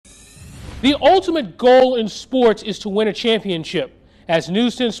The ultimate goal in sports is to win a championship. As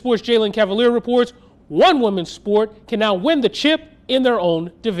News 10 Sports' Jalen Cavalier reports, one women's sport can now win the chip in their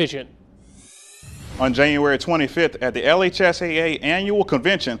own division. On January 25th at the LHSAA annual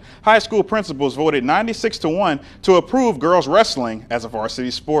convention, high school principals voted 96-1 to approve girls wrestling as a varsity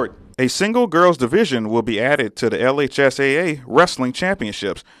sport. A single girls division will be added to the LHSAA Wrestling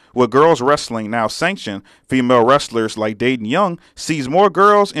Championships. With girls wrestling now sanctioned, female wrestlers like Dayton Young sees more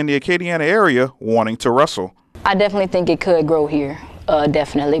girls in the Acadiana area wanting to wrestle. I definitely think it could grow here,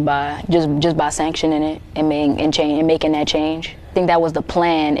 definitely by just by sanctioning it and making that change. I think that was the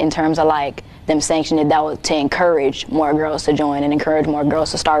plan in terms of like them sanctioning it, that was to encourage more girls to join and encourage more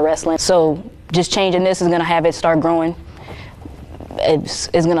girls to start wrestling. So just changing this is going to have it start growing. It's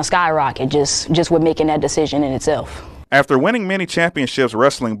going to skyrocket just with making that decision in itself. After winning many championships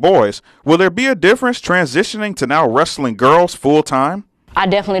wrestling boys, will there be a difference transitioning to now wrestling girls full-time? I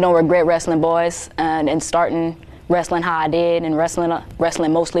definitely don't regret wrestling boys and starting wrestling how I did and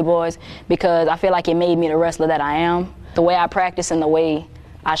wrestling mostly boys, because I feel like it made me the wrestler that I am. The way I practice and the way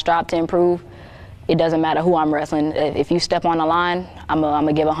I strive to improve, it doesn't matter who I'm wrestling. If you step on the line, I'm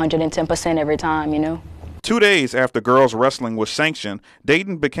gonna give 110% every time, you know. 2 days after girls wrestling was sanctioned,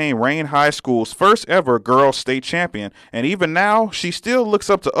 Dayton became Rayne High School's first ever girls state champion, and even now, she still looks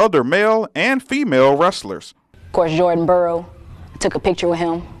up to other male and female wrestlers. Of course, Jordan Burrow, I took a picture with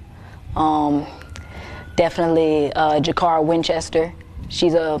him. Definitely Jakara Winchester,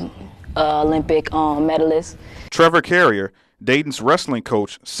 she's a Olympic medalist. Trevor Carrier, Dayton's wrestling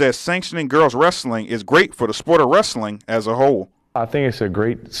coach, says sanctioning girls wrestling is great for the sport of wrestling as a whole. I think it's a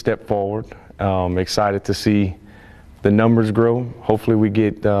great step forward. Excited to see the numbers grow. Hopefully we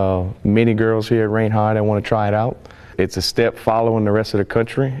get many girls here at Rayne High that want to try it out. It's a step following the rest of the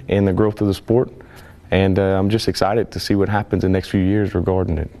country in the growth of the sport, and I'm just excited to see what happens in the next few years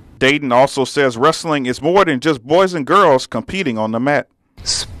regarding it. Dayton also says wrestling is more than just boys and girls competing on the mat.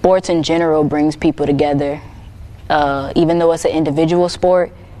 Sports in general brings people together. Even though it's an individual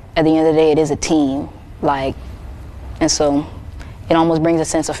sport, at the end of the day it is a team. And so it almost brings a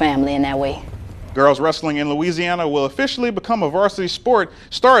sense of family in that way. Girls wrestling in Louisiana will officially become a varsity sport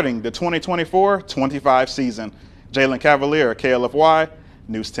starting the 2024-25 season. Jalen Cavalier, KLFY,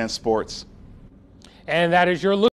 News 10 Sports. And that is your look.